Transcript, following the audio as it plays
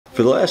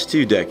For the last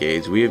 2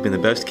 decades, we have been the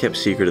best kept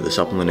secret of the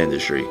supplement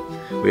industry.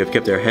 We have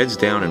kept our heads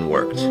down and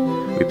worked.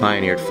 We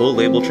pioneered full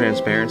label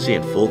transparency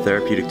and full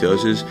therapeutic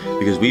doses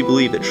because we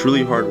believe that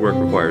truly hard work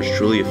requires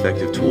truly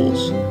effective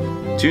tools.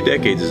 2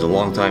 decades is a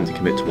long time to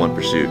commit to one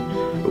pursuit,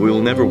 but we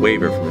will never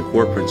waver from the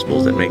core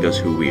principles that make us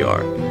who we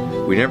are.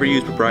 We never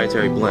use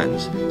proprietary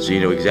blends, so you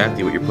know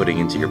exactly what you're putting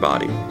into your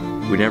body.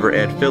 We never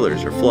add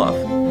fillers or fluff,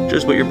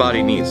 just what your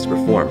body needs to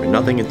perform and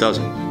nothing it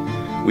doesn't.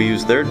 We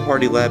use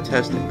third-party lab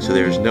testing, so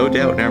there is no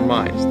doubt in our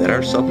minds that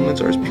our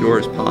supplements are as pure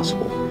as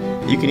possible.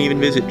 You can even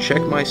visit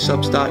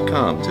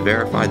checkmysubs.com to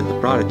verify that the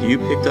product you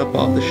picked up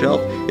off the shelf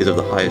is of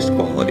the highest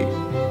quality.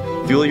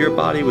 Fuel your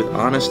body with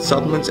honest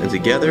supplements, and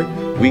together,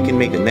 we can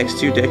make the next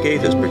 2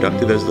 decades as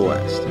productive as the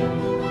last.